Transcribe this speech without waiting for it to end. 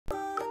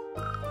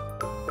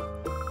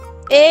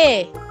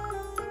A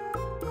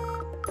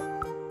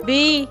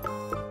B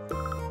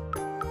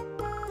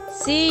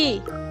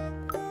C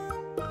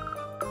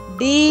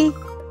D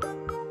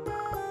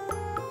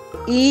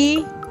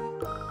E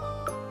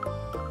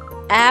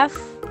F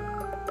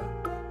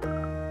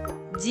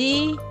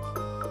G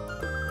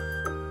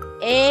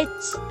H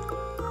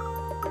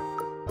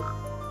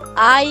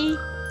I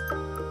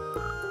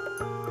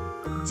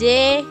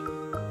J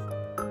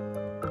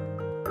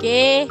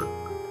K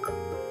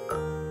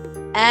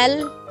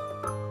L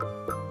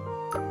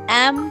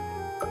M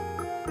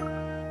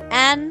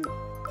N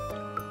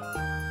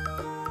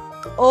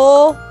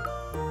O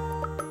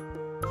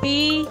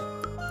P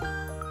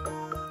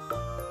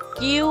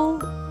Q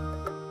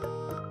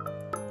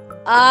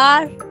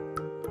R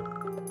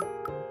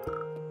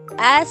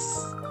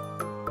S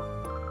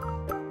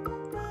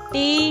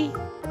T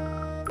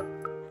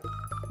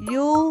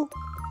U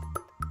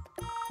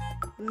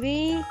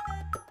V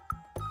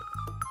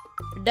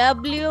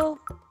W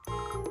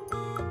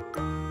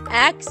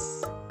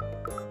X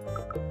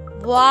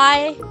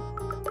Y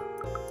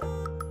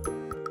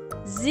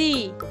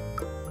Z.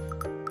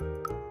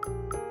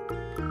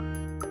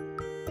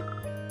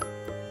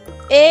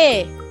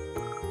 A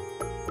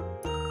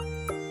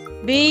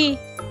B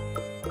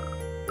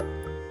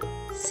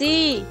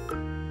C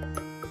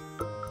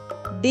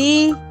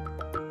D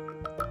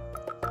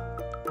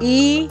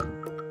E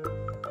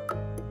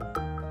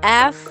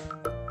F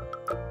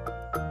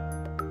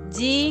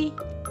G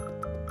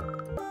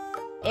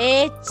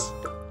H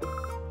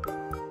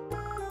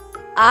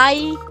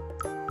I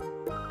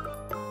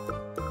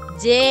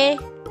J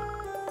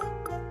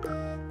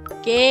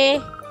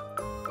K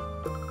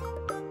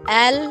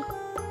L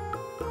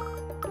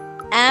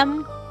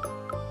M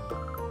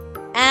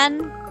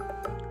N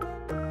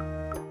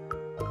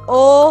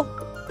O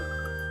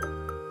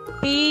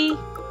P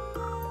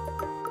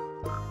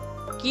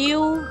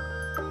Q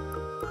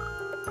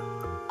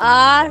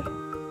R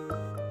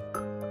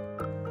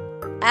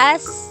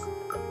S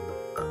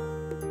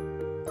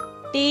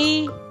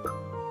T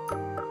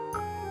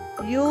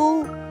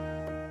U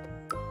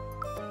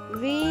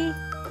V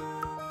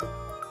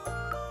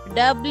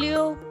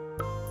W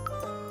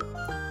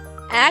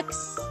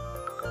X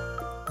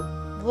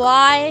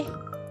Y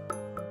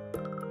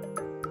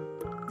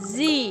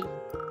Z.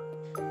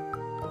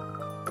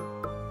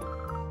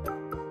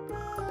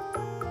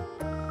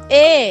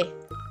 A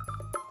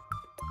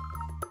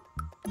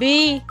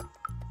B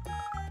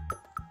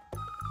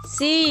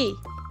C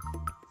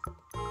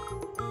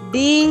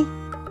D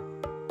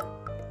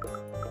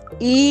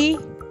E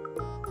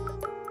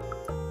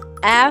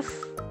F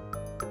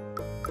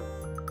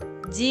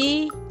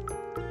G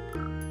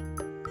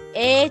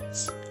H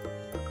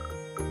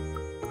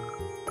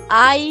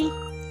I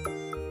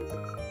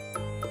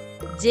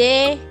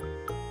J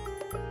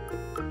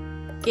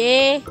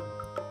K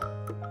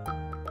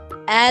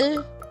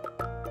L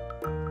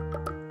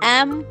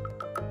M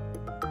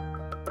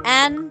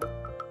N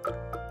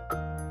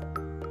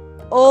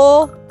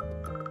O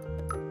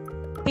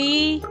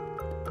P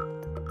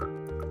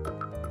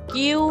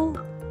Q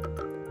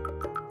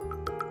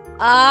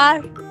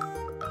R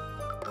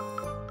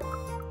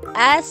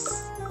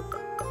S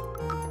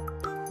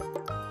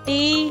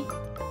T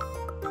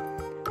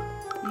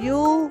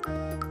U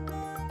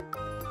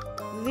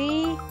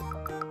V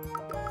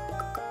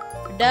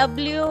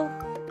W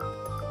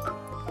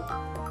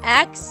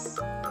X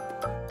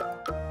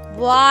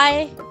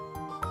Y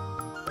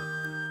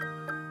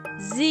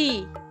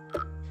Z.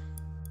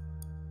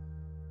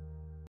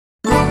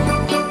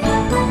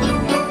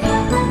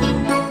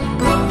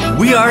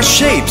 We are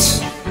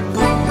shapes.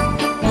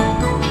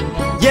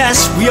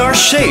 Yes, we are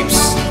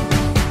shapes.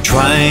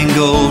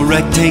 Triangle,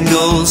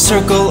 rectangle,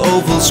 circle,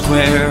 oval,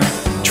 square.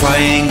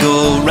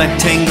 Triangle,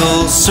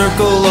 rectangle,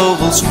 circle,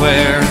 oval,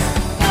 square.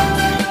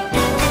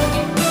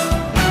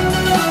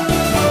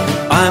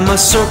 I'm a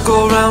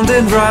circle round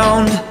and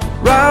round,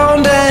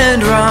 round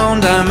and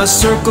round. I'm a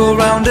circle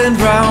round and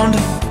round,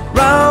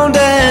 round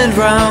and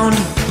round,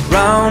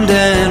 round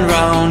and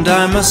round.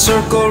 I'm a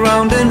circle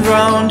round and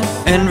round,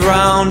 and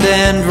round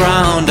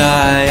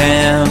I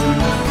am.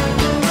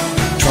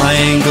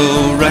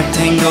 Triangle,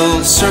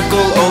 rectangle, circle,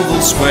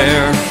 oval,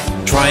 square.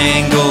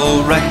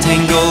 Triangle,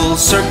 rectangle,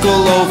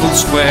 circle, oval,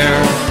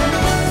 square.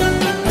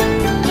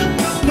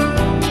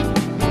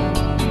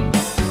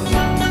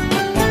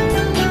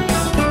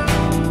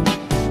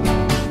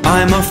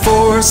 I'm a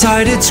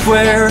four-sided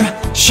square,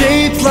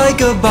 shaped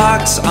like a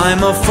box.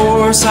 I'm a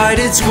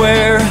four-sided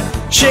square,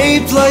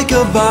 shaped like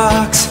a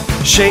box,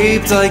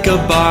 shaped like a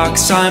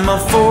box. I'm a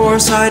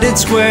four-sided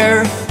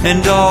square,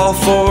 and all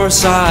four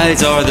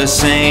sides are the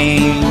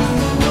same.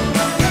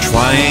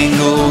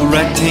 Triangle,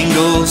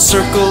 rectangle,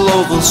 circle,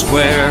 oval,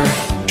 square.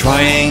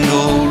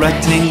 Triangle,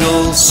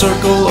 rectangle,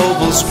 circle,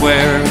 oval,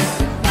 square.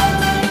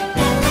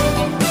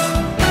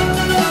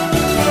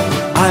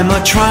 I'm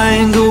a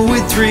triangle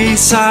with three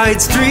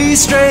sides, three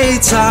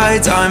straight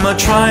sides. I'm a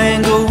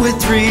triangle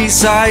with three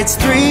sides,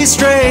 three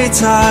straight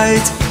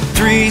sides,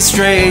 three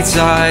straight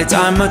sides.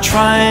 I'm a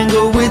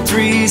triangle with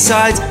three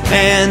sides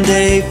and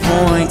a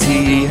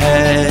pointy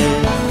head.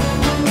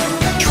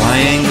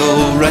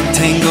 Triangle,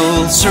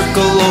 rectangle,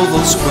 circle,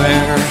 oval,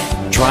 square.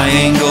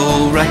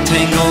 Triangle,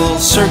 rectangle,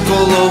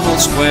 circle, oval,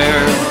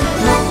 square.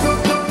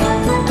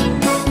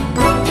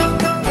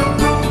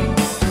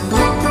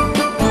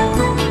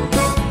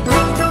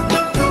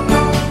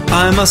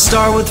 I'm a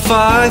star with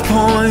 5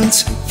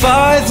 points,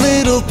 5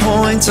 little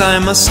points.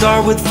 I'm a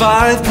star with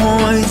 5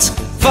 points,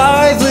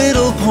 5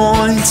 little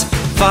points,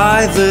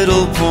 5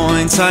 little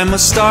points. I'm a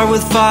star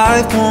with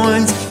 5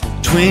 points,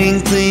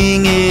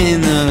 twinkling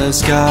in the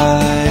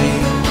sky.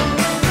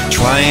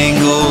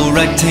 Triangle,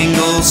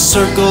 rectangle,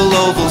 circle,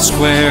 oval,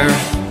 square.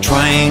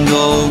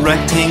 Triangle,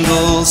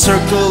 rectangle,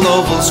 circle,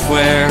 oval,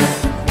 square.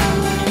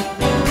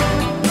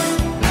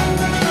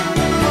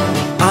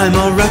 I'm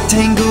a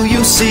rectangle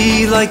you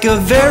see like a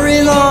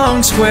very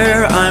long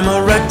square. I'm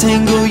a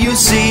rectangle you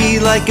see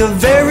like a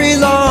very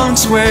long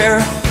square.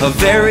 A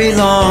very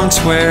long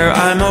square.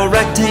 I'm a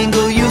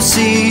rectangle you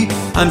see.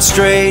 I'm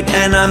straight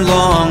and I'm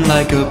long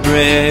like a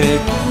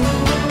brick.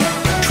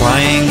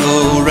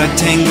 Triangle,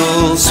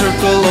 rectangle,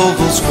 circle,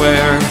 oval,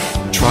 square.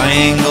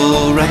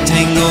 Triangle,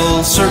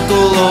 rectangle,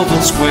 circle,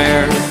 oval,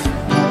 square.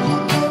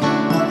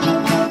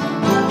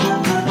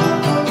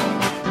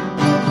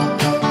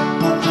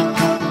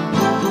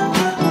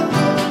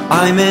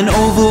 I'm an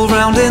oval,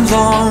 round and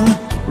long,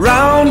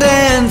 round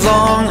and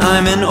long.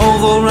 I'm an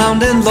oval,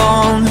 round and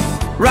long,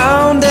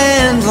 round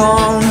and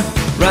long,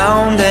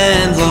 round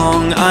and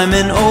long. I'm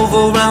an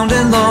oval, round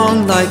and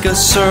long, like a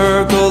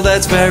circle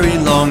that's very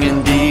long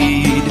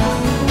indeed.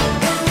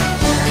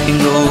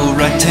 Triangle,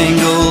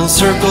 rectangle,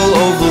 circle,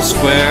 oval,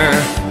 square.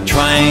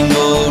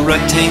 Triangle,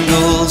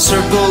 rectangle,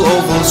 circle,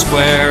 oval,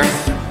 square.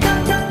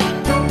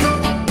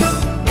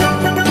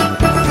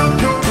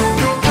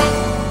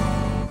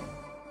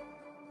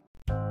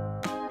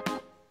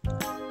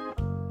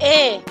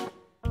 A.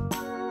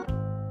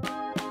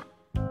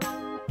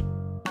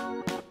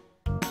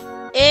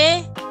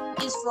 A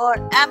is for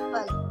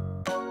apple.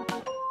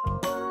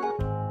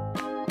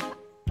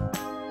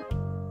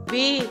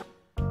 B.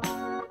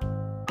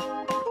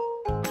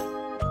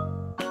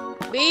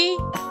 B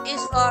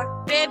is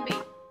for baby.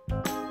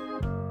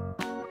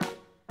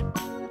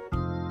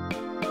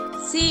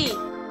 C.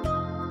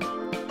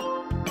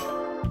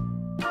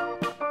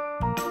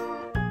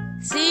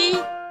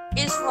 C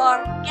is for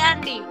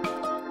candy.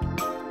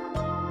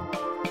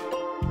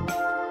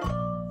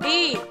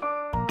 D.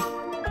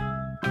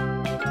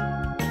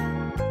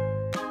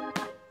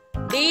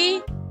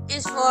 D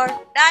is for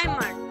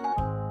diamond.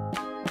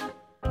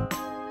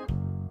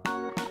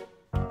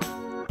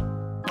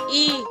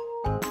 E.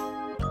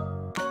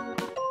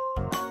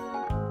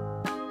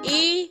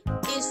 E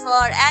is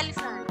for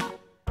elephant.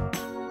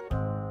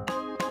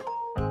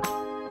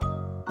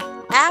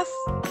 F.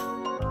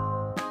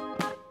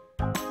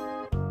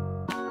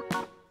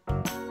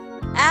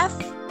 F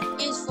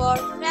is for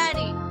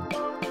fairy.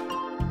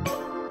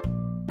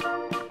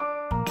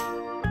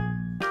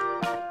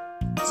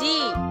 G.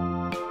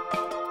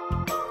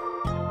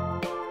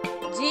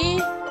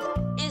 G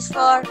is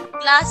for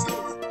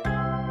glasses.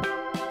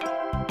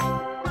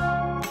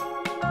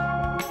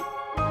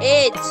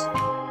 H.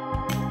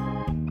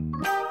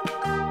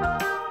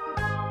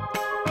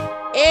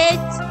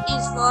 H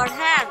is for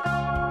hand.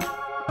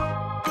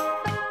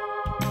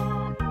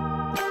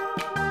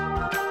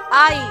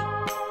 I.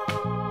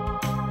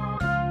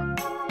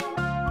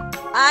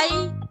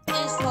 I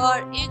is for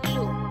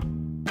igloo.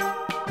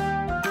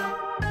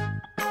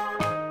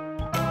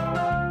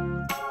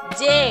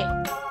 J.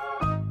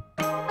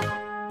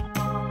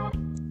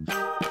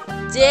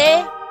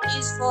 J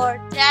is for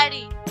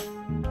daddy.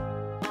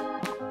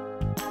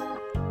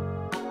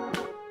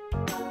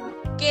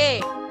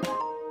 K.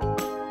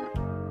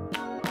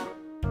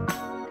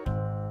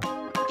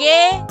 K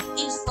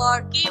is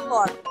for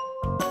keyboard.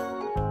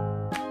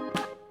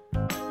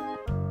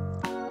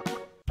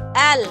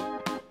 L.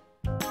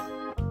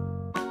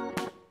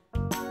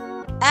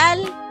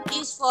 L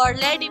is for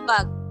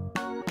ladybug.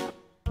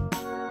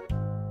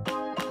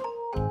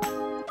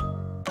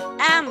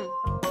 M.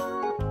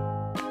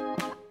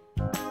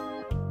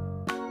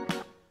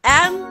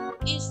 M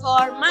is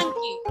for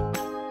monkey.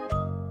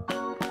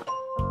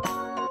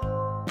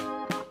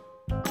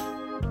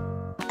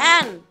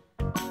 N.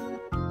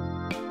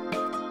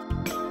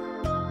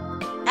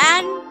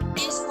 N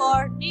is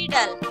for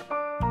needle.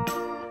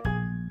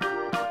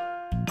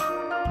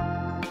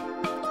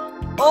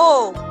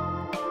 O.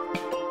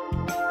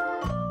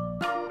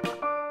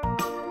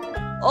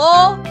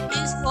 O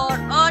is for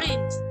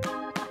orange.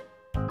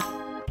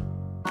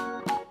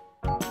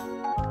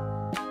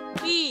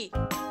 P.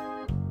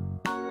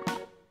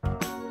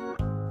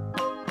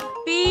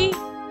 P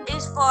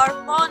is for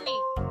pony.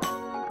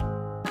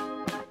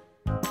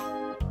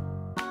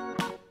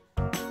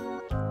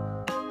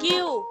 Q.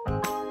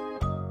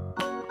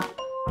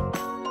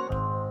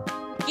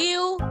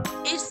 Q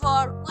is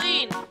for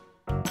queen.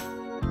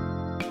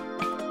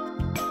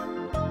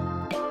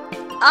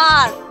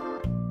 R.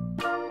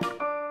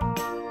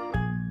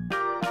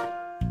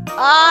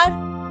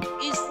 R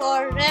is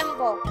for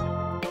rainbow.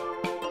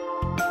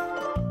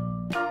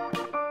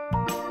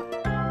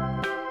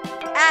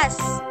 S.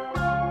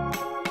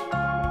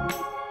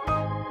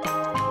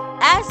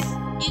 S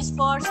is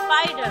for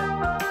spider.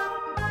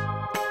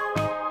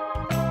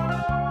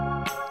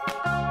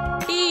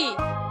 T.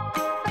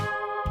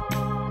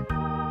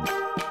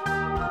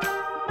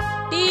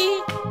 T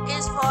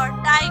is for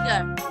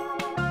tiger.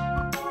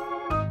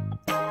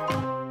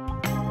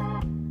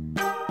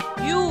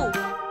 U.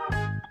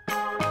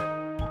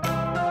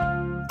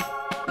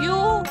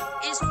 U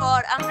is for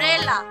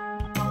umbrella.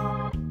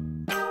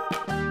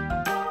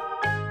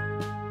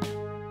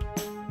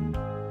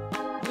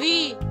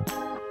 V.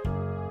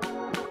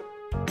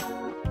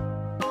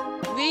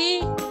 V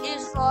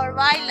is for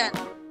violin.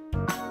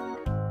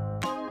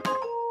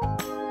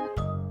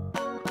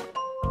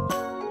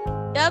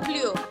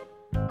 W.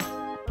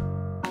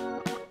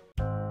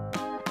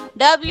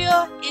 W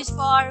is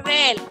for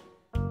whale.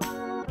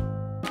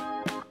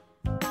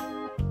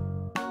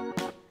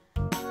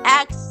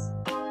 X.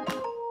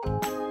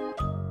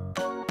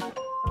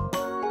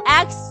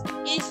 X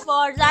is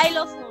for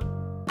xylophone.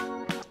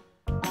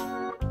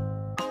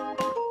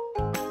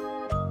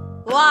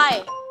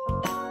 Y.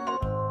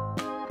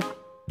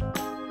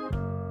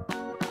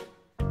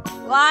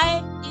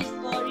 Y is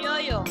for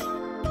yo-yo.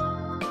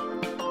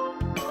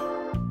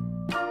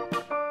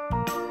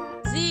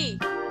 Z.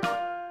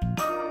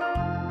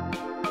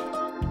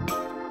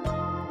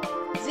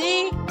 Z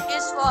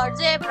is for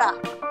zebra.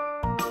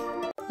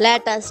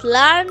 Let us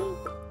learn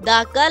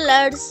the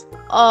colors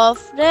of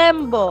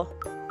rainbow.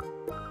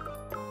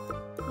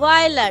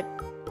 Violet,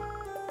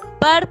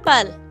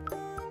 purple,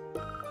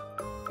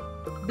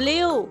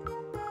 blue,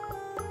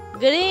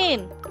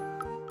 green,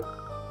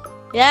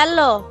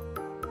 yellow,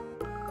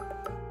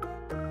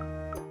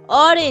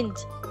 orange,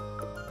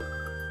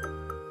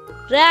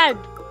 red,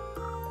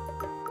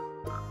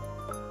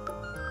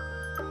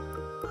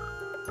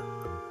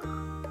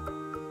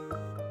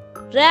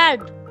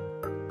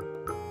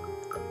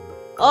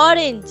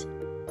 orange,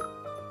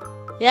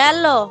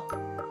 yellow,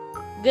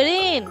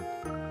 green,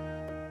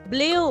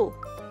 blue,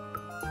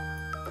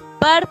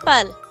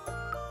 purple,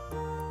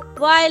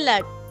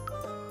 violet,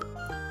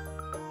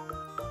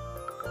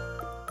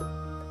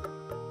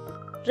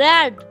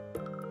 red,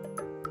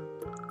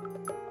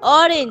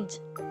 orange,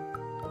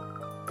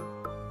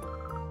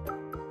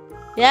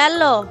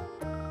 yellow,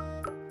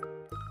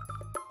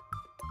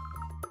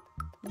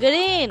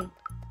 green,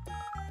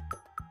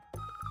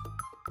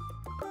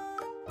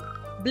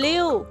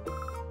 blue,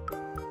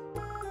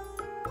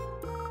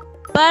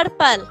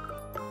 purple,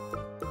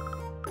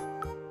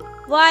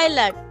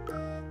 violet,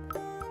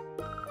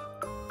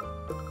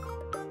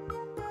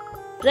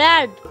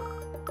 red,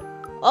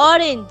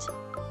 orange,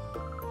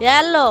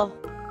 yellow,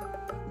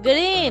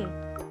 green,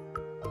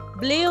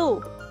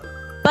 blue,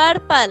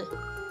 purple,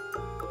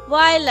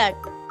 violet,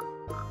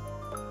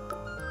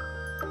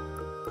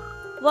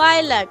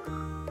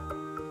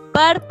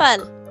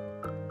 purple,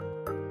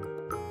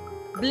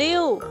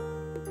 blue,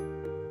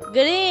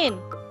 green,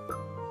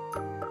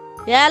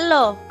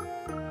 yellow,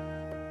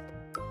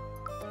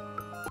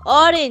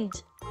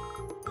 orange,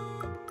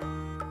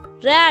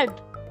 red,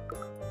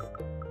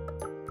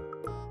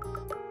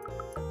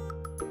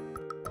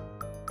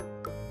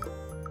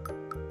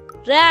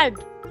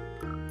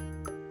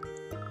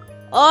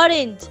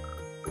 orange,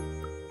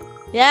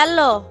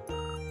 yellow,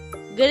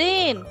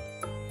 green,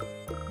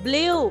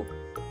 blue,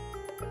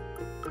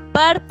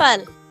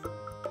 purple,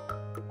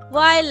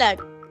 violet,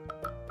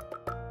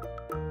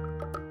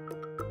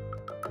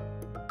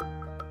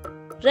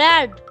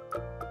 red,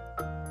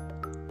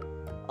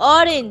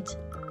 orange,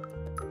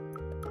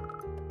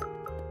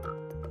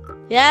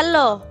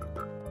 yellow,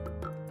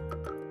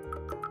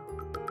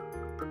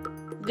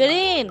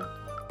 green,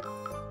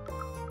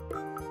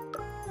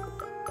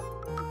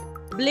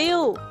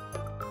 blue,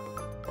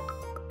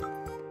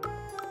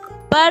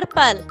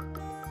 purple,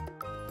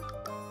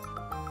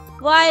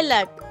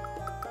 violet,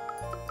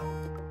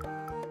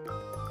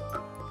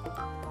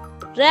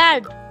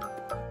 red,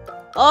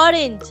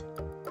 orange,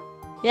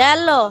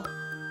 yellow,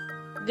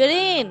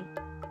 green,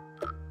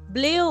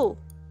 blue,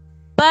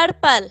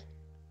 purple,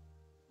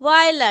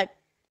 violet.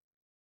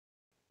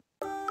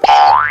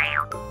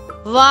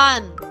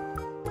 1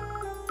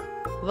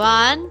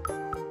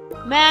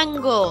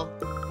 mango.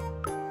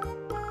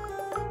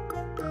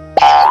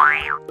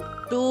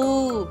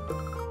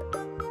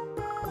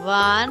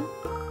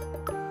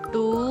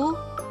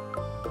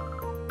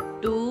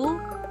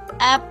 2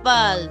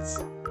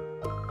 apples.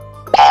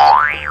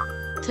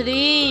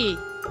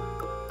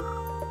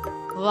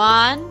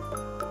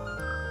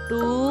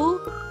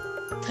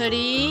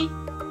 3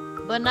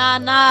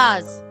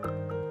 bananas.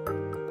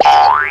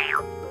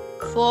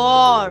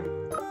 4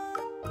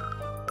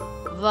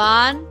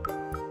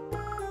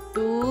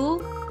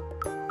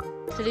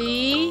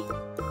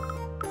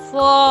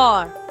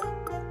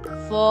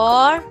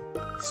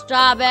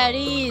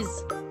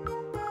 strawberries.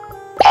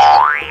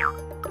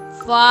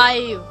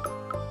 5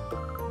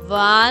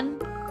 1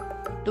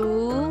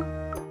 2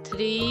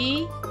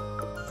 3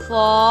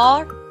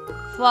 4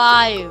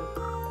 5.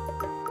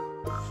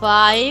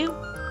 5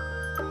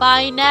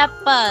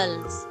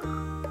 pineapples.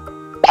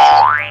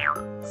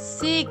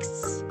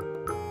 6.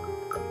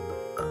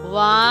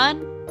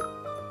 1,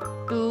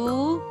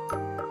 2,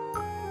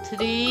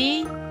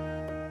 3,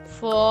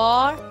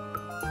 4,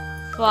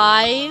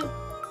 5,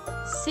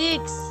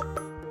 6.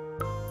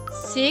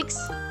 6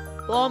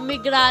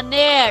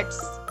 pomegranates.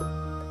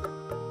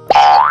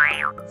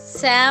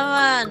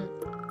 7.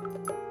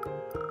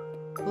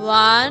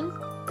 1,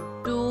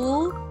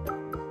 2,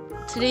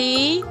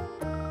 3,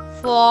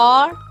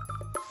 4,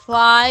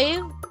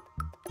 5,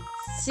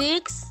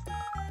 6,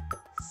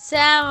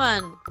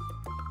 7.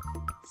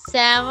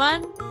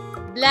 7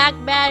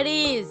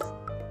 blackberries.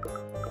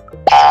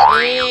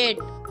 8.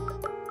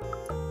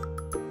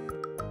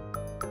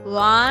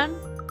 1,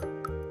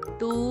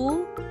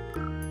 2,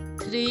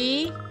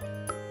 3,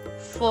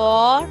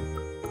 4,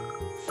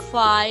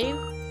 5,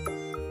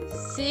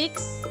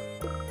 6,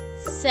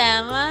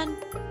 7,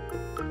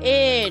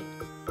 8.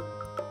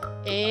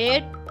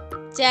 8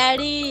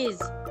 cherries.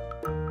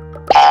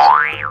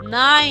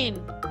 9.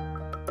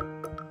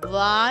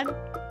 1,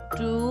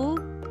 2,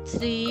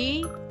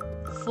 3,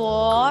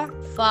 4,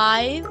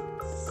 5,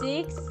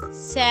 6,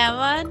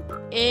 7,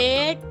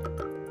 8,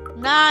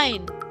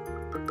 9.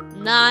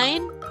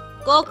 9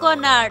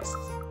 coconuts.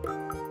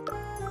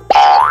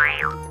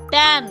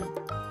 10.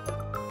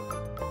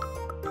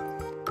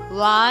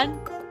 1,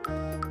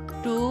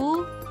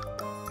 2,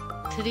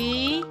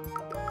 3,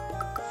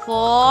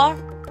 4,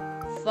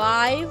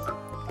 5,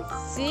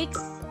 6,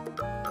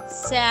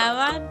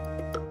 7,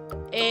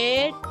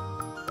 8,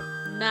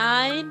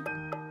 9,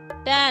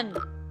 10.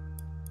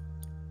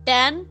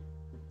 10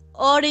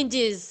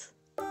 oranges.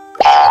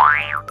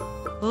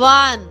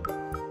 1.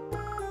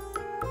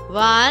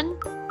 1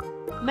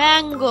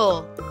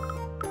 mango.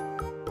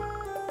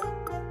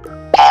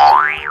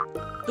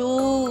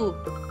 2.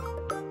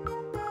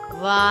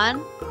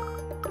 1,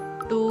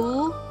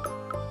 2,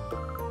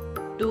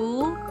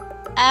 2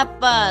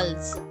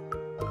 apples.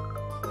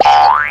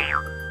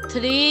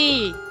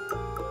 3.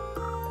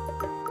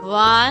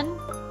 1,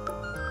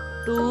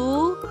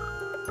 2,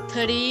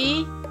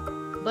 3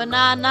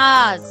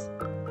 bananas.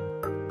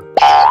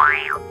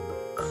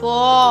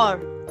 4.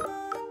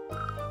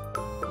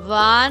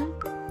 1,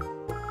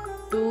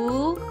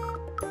 2,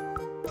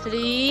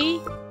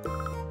 3,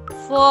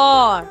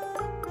 4.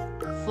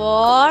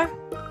 4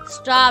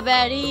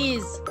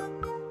 strawberries.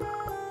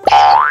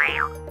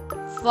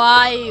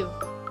 5.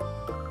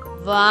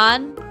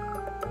 1,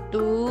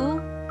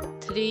 2,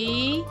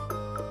 3,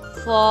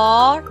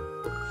 4,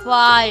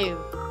 5.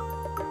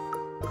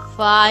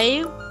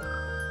 5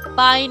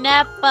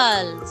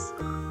 pineapples.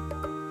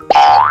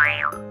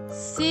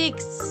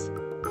 6.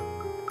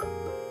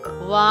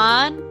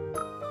 1,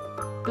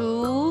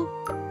 2,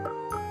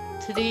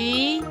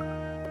 3,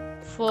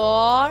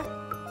 4,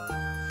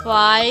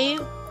 5,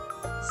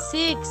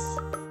 6.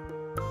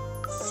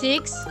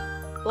 6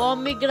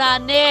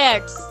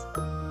 pomegranates.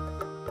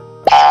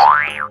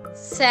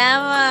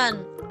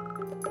 7.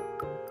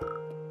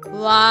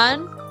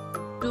 1,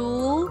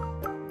 2,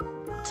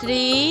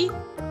 3,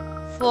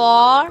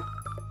 4,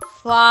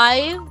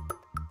 5,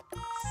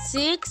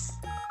 6,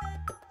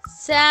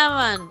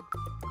 7.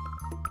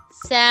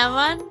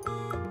 7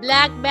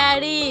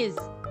 blackberries.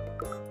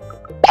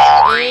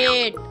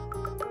 8.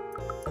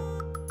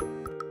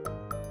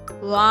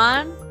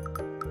 1,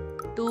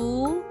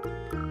 2,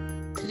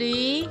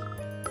 3,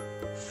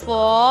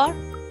 4,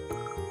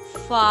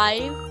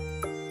 5,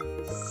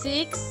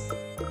 6,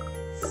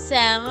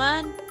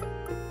 7,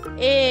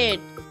 8.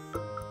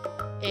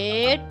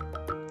 8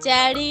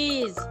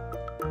 cherries.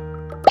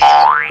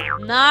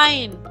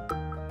 9.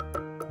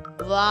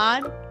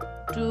 1,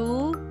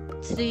 2,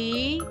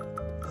 3,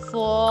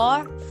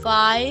 4,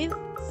 5,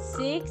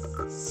 6,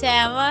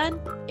 7,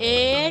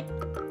 8,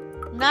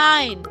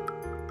 9.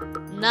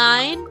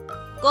 9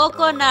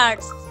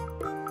 coconuts.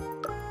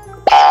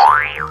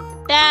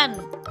 10.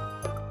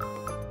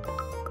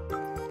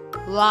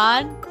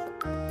 1,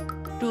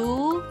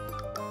 2,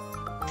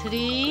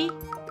 3,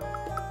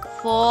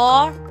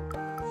 4,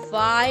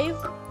 5,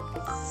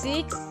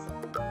 6,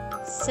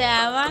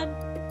 7,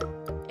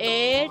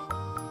 8,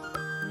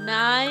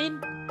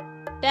 9,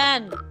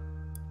 10.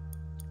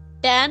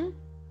 10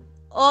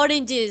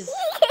 oranges.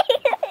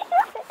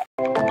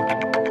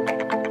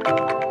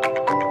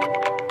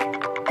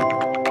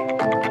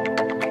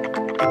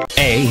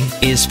 A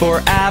is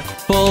for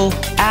apple,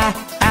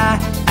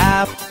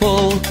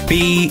 apple.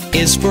 B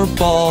is for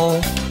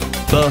ball,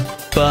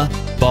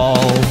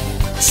 ball.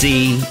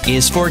 C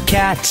is for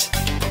cat,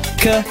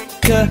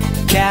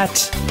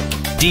 cat.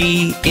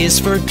 D is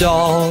for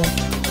doll,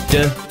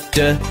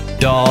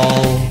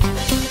 doll.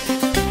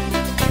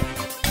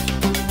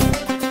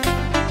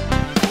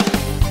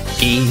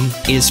 E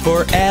is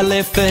for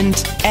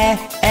elephant,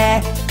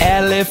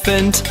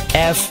 elephant.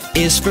 F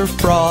is for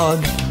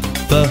frog,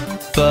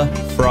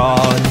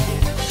 frog.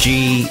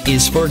 G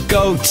is for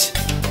goat,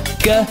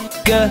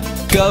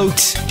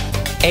 goat.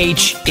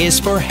 H is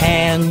for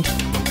hand,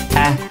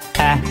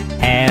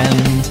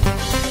 hand.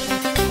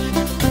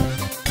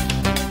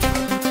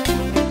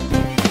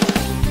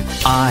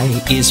 I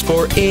is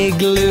for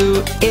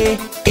igloo,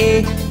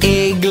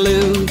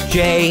 igloo.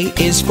 J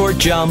is for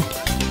jump,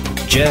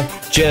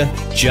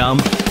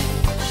 jump.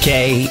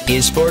 K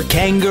is for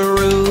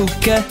kangaroo,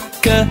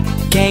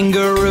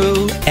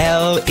 kangaroo.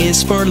 L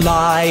is for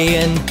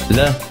lion,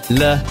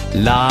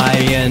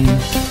 lion.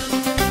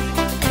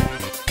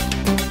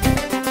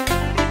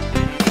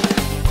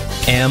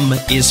 M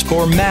is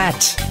for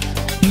mat,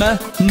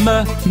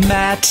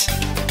 mat.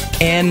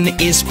 N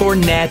is for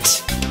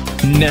net,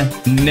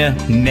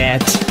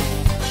 net.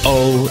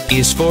 O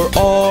is for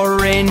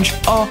orange,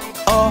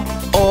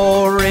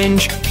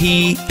 orange.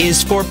 P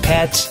is for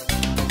pet,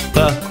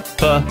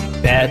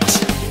 pet.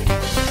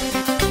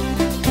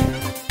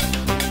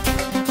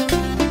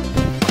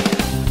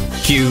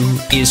 Q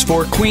is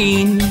for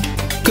queen,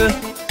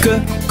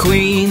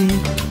 queen.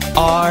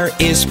 R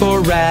is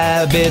for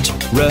rabbit,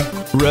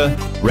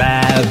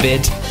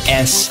 rabbit.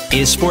 S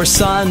is for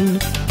sun,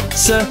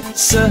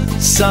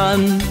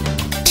 sun.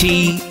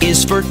 T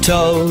is for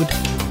toad,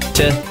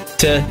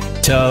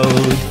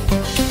 toad.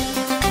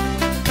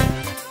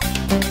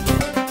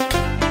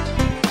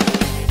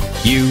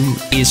 U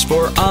is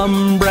for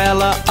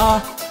umbrella,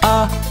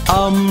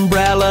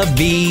 umbrella.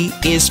 V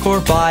is for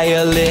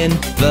violin,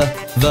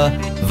 the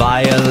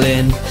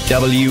violin.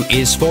 W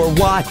is for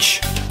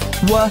watch,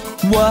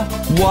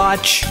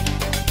 watch.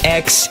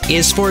 X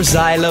is for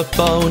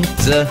xylophone,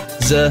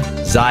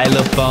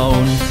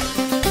 xylophone.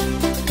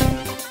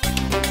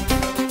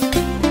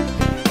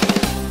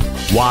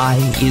 Y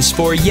is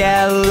for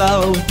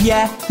yellow,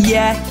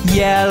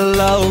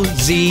 yellow.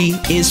 Z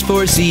is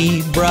for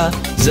zebra,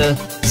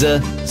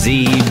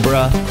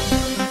 zebra.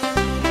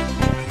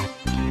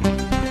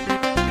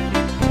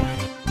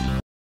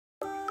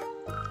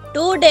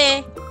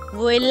 Today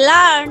we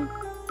learn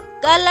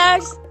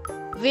colors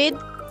with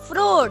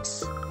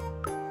fruits.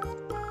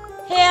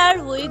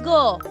 Here we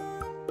go.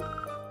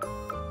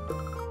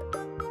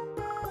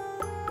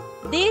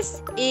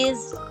 This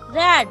is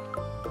red.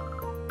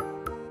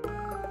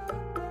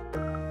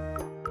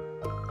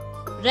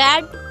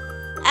 Red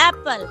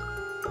apple.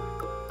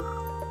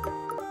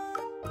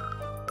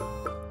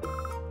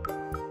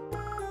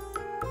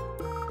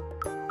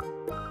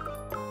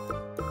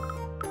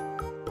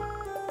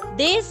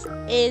 This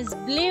is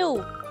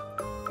blue.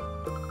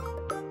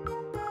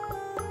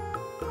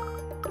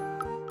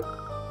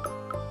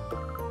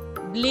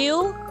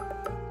 Blue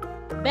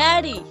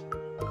berry.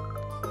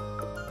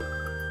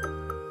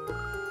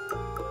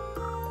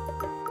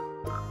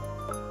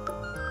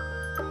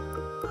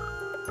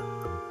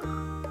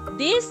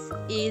 This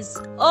is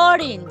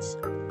orange.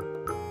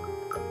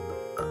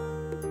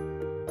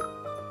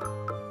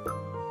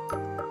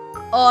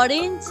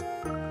 Orange,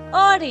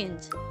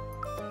 orange.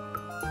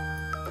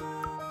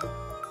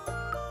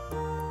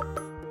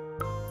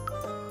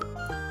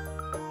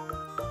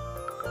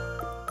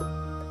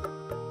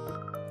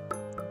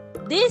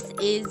 This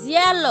is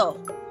yellow.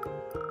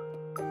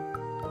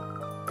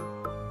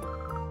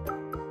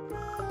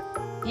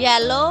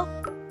 Yellow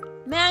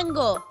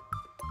mango.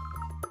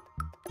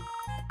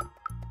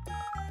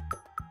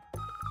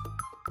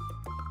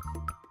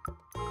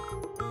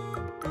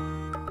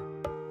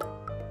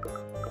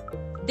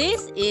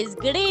 This is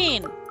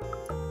green.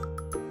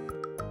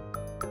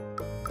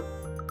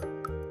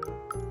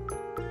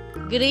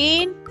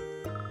 Green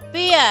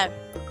pear.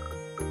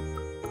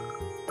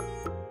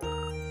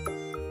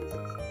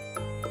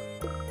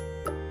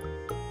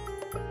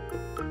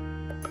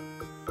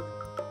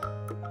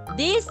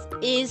 This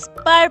is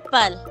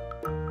purple.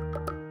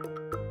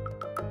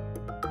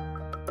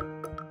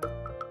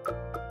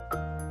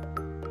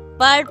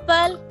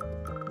 Purple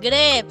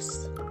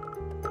grapes.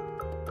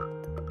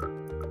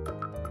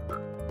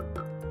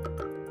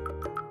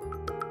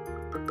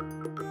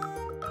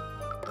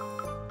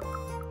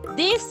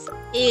 This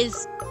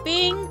is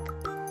pink.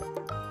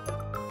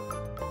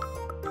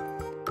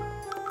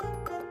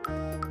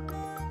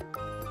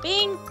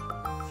 Pink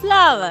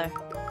flower.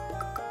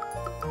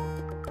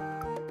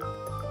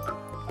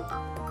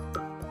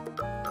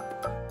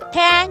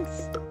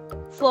 Thanks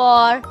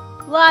for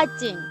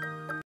watching.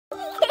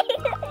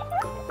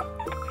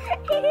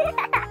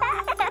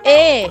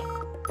 A,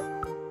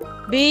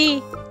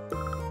 B,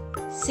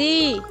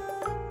 C,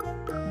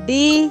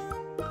 D,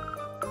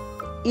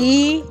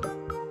 E,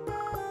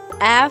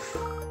 F,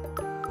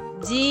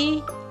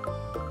 G,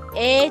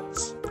 H,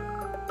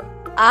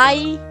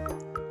 I,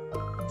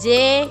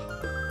 J,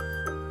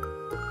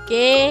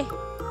 K,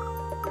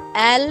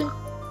 L,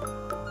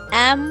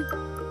 M,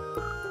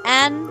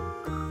 N,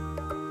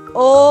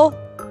 O,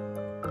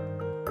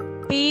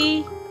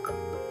 P,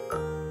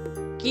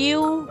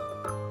 Q,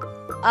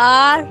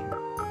 R,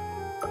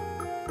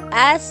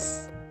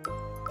 S,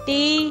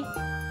 T,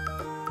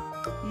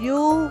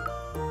 U,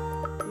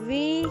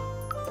 V,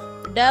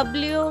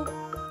 W,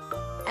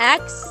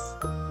 X,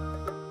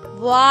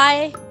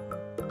 Y,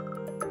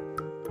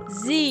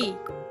 Z.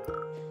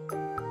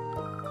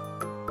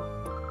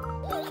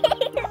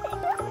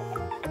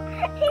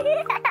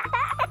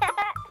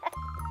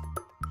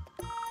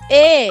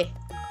 A,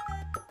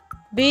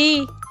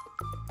 B,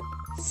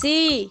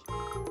 C,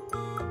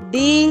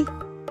 D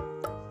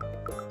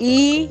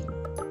E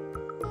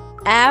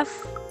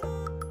F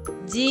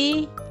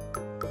G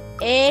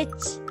H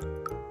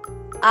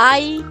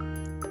I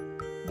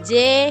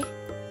J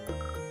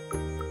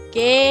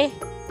K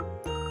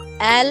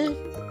L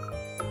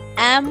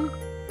M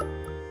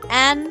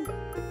N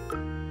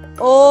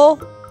O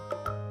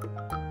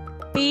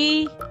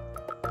P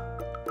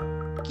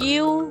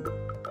Q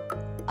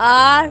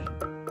R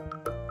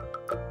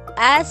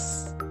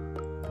S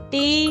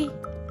T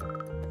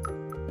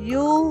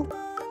U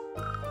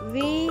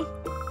V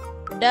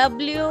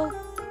W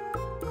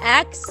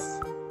X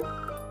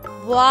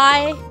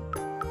Y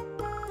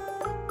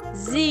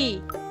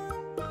Z.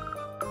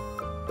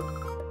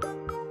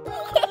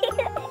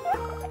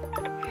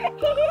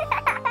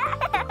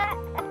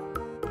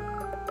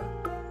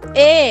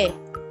 A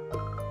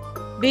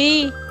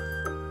B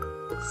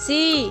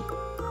C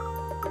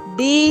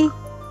D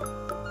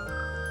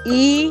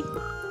E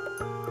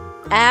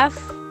F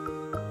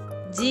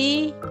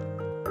G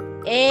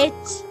H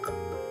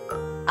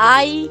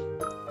I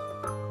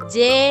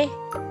J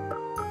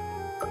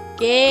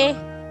K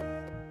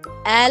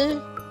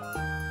L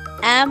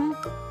M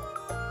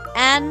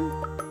N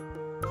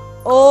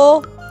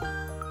O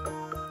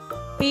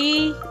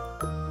P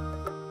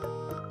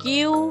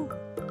Q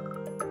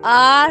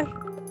R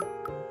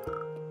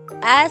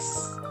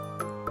S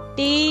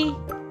T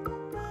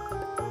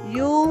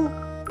U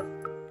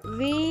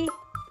V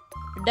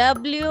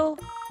W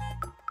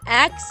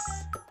X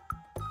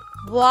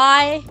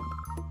Y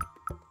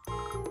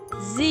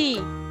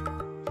Z.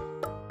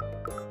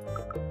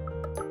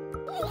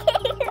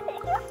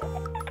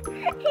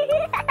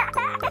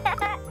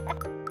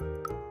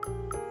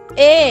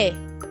 A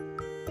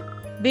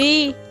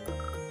B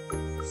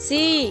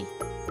C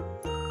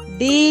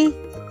D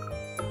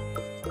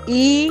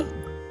E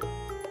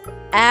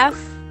F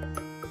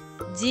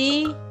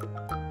G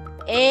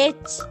H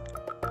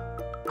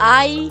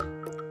I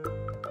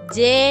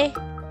J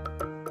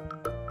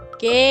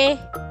K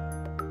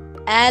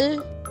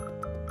L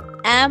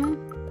M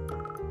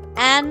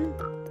N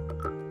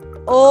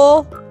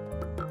O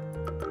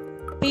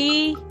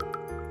P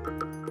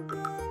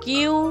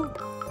Q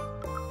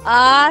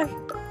R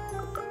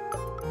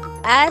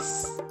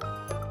S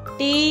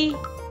T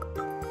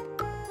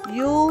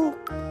U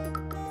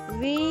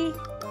V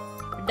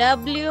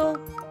W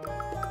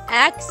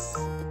X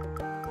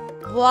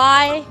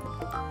Y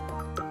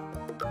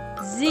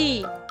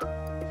Z.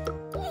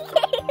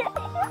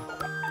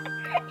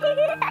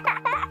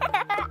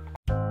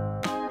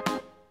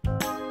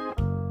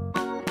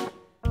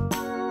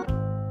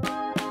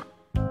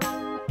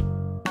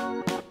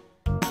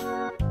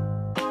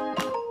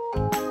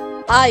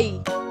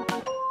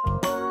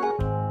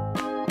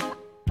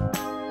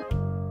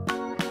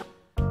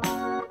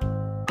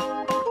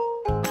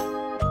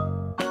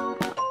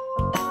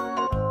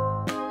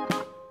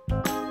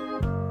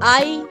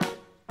 I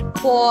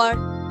for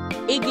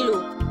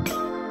igloo.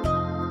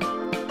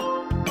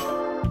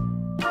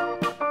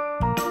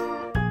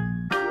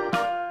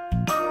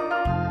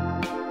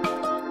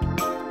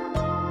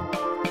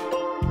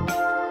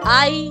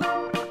 I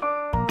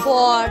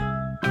for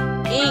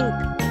ink.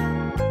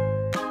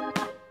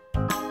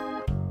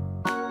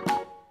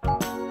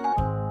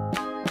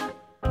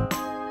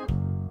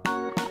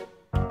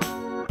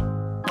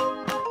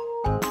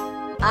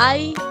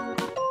 I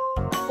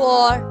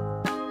for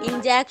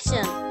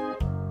injection.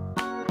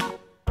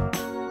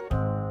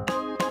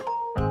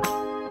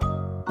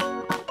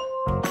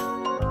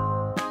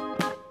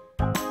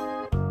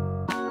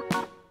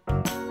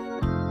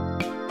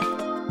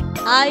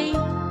 I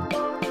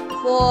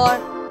for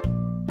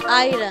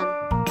iron.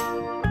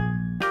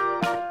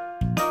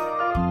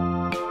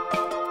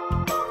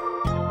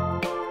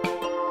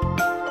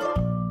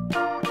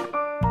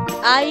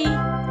 I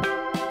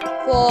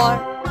for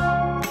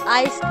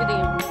ice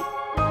cream.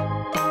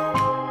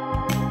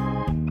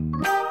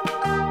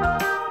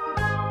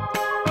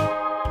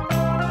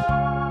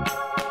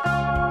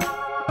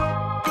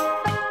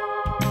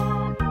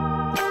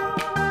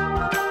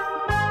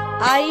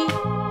 I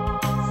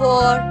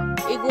for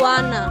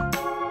iguana.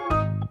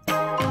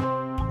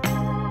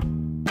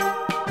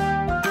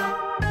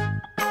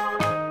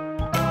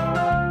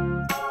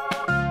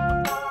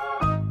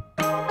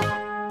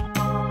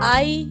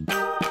 I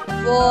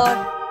for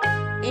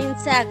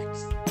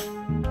insects.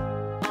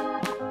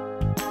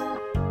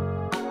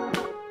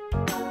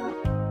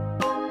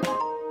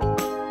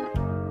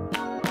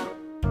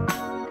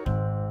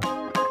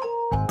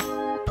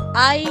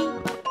 I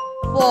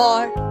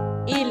for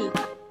eel.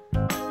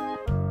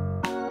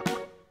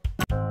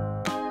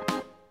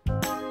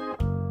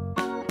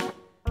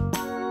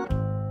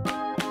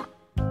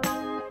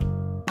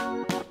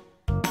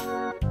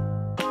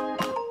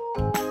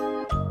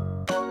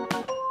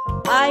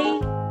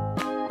 I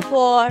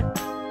for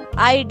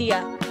idea.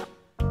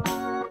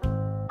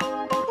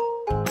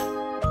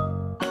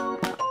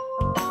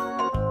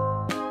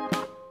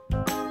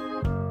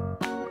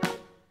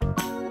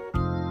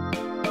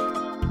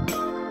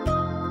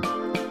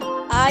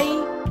 I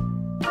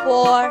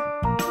for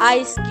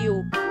ice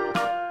cube.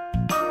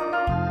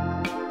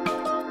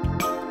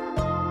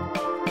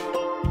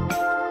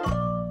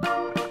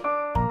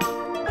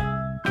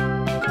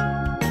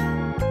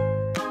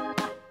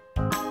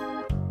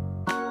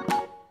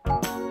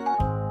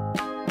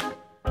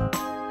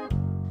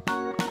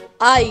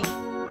 I